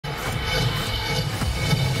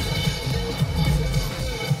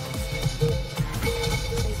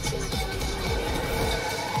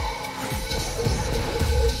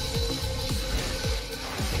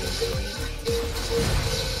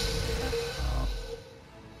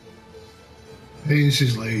Hey, this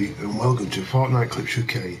is Lee, and welcome to Fortnite Clips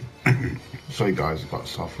UK. Sorry guys, I've got a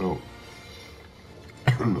sore throat.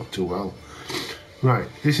 I'm not too well. Right,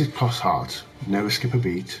 this is CROSSHEART, Never Skip a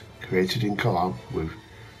Beat, created in collab with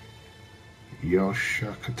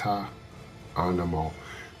Yoshikata Anamo.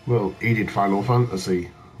 Well, he did Final Fantasy.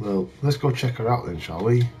 Well, let's go check her out then, shall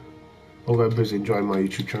we? Hope everybody's enjoying my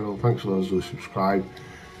YouTube channel. Thanks for those who subscribe.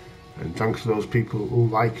 And thanks to those people who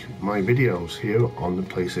like my videos here on the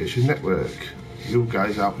PlayStation Network. You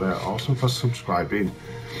guys out there, awesome for subscribing.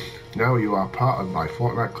 Now you are part of my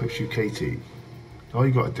Fortnite Clips UK team. All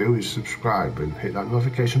you got to do is subscribe and hit that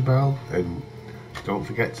notification bell, and don't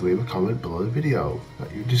forget to leave a comment below the video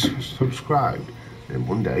that you just subscribed, and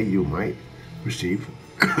one day you might receive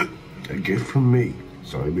a gift from me.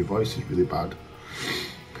 Sorry, my voice is really bad.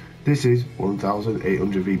 This is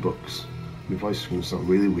 1,800 V-Bucks. My voice is going to sound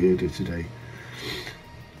really weird today.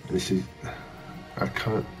 This is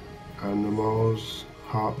Animal's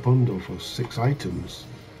Heart Bundle for 6 items.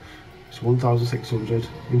 It's 1,600,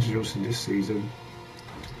 introducing this season.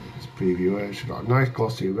 It's preview. She's got a nice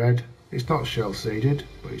glossy red. It's not shell shaded,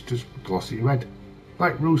 but it's just glossy red,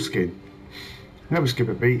 like Roo's skin. Never skip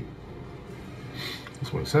a beat.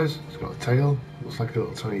 That's what it says. It's got a tail. Looks like a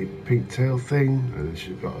little tiny pink tail thing, and then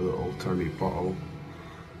she's got a little tiny bottle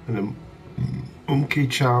and a monkey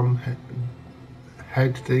charm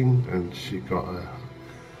head thing, and she got a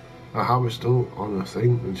hamster on her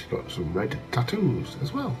thing, and she's got some red tattoos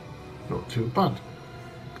as well. Not too bad.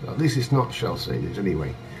 At least it's not shell shaded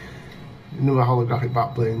anyway. Another holographic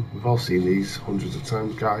back bling. We've all seen these hundreds of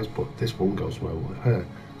times, guys, but this one goes well with her.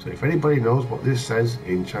 So if anybody knows what this says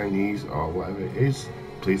in Chinese or whatever it is,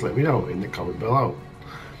 please let me know in the comment below.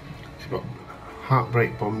 She's got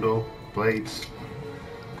Heartbreak Bundle, blades,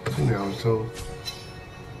 so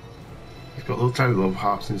it's got little tiny love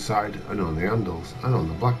hearts inside and on the handles, and on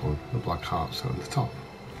the black one, the black hearts on the top.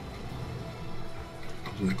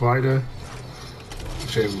 Comes with a glider,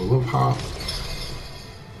 shape of a love heart,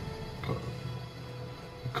 got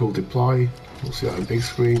a cool deploy. We'll see that on big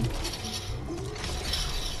screen.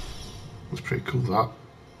 That's pretty cool, that.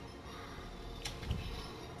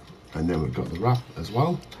 And then we've got the wrap as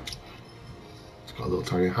well. It's got a little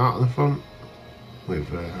tiny heart on the front with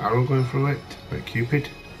an arrow going through it, like Cupid.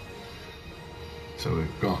 So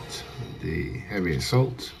we've got the heavy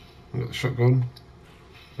assault, we've got the shotgun,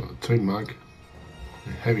 we've got a twin mag,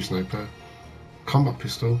 a heavy sniper, combat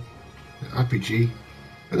pistol, an RPG,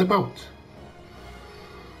 and a boat.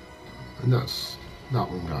 And that's that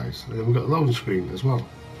one, guys. And then we've got the loading screen as well.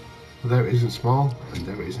 So there it isn't small, and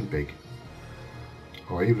there it isn't big,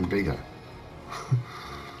 or even bigger.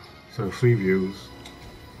 So 3 views.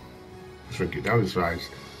 Shrink it down in size.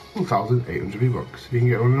 1,800 V-Bucks. You can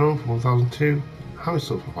get one on for 1,002.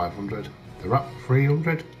 Hamster for 500. The wrap for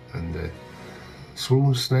 300, and the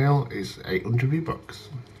swoon snail is 800 V-Bucks.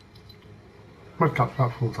 Madcap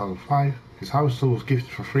wrap for 1,005. His hamster was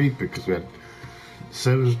gifted for free because we had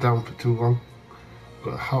servers down for too long.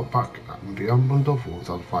 Got a Outback and Beyond bundle for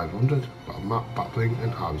 1,500. Got a map, backbling,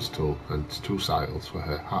 and harvest tool, and 2 saddles for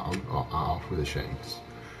her hat on or hat off with the shades.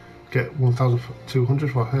 Get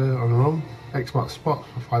 1,200 for her on her own. X-Max Spot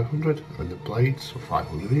for 500, and the blades for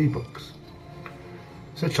 500 V-Bucks.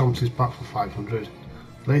 Set Chomps is back for 500.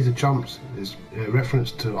 Laser Chomps is a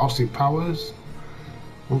reference to Austin Powers,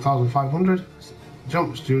 1,500.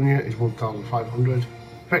 Jumps Junior is 1,500.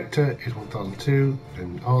 Vector is 1,002,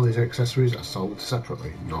 and all these accessories are sold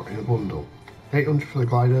separately, not in a bundle. 800 for the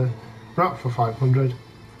glider, wrap for 500,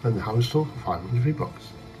 and the hammer tool for 500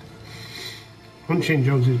 V-Bucks. Punching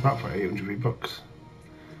Jones is back for 800 V-Bucks.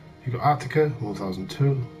 You've got Arctica,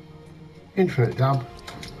 1,002. Infinite Dab.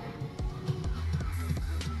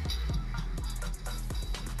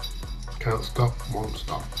 Can't Stop, Won't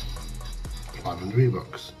Stop. 500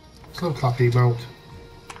 V-Bucks. Slow Clap emote.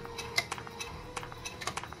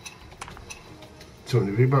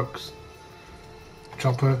 200 V-Bucks.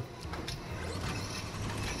 Chopper.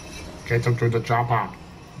 Get up to the chopper.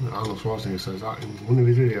 Arnold Schwarzenegger says that in one of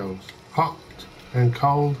his videos. Hot and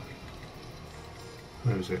cold.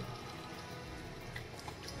 Where is it?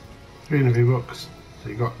 300 V-Bucks. So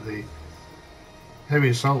you got the heavy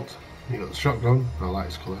assault. You got the shotgun. I like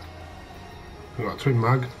this colour. You got a twin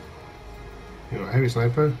mag. You got a heavy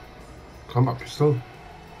sniper, combat pistol,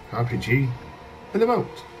 RPG, and a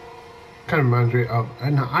boat. Kind of reminds me of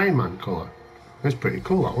an Iron Man colour. It's pretty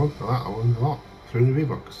cool, that one. I like that one a lot. 300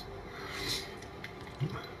 V-Bucks.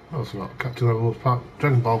 Also got Captain Level's Park.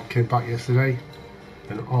 Dragon Ball came back yesterday,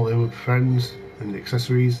 and all the other friends and the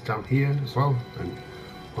accessories down here as well, and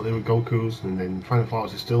all the other Gokus, and then Final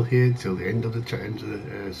Force is still here till the end of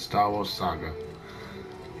the Star Wars saga.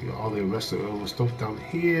 You got all the rest of the other stuff down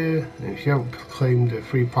here, and if you haven't claimed a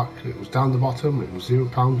free pack, it was down the bottom. It was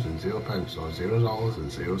 £0 and 0 pence, or $0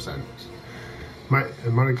 and 0 cents.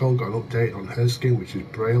 Marigold got an update on her skin, which is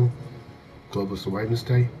Braille, Globalist Awareness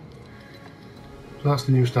Day. So that's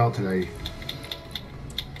the new style today.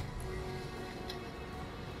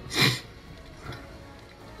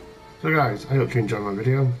 So guys, I hope you enjoyed my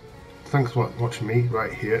video. Thanks for watching me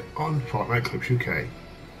right here on Fortnite Clips UK.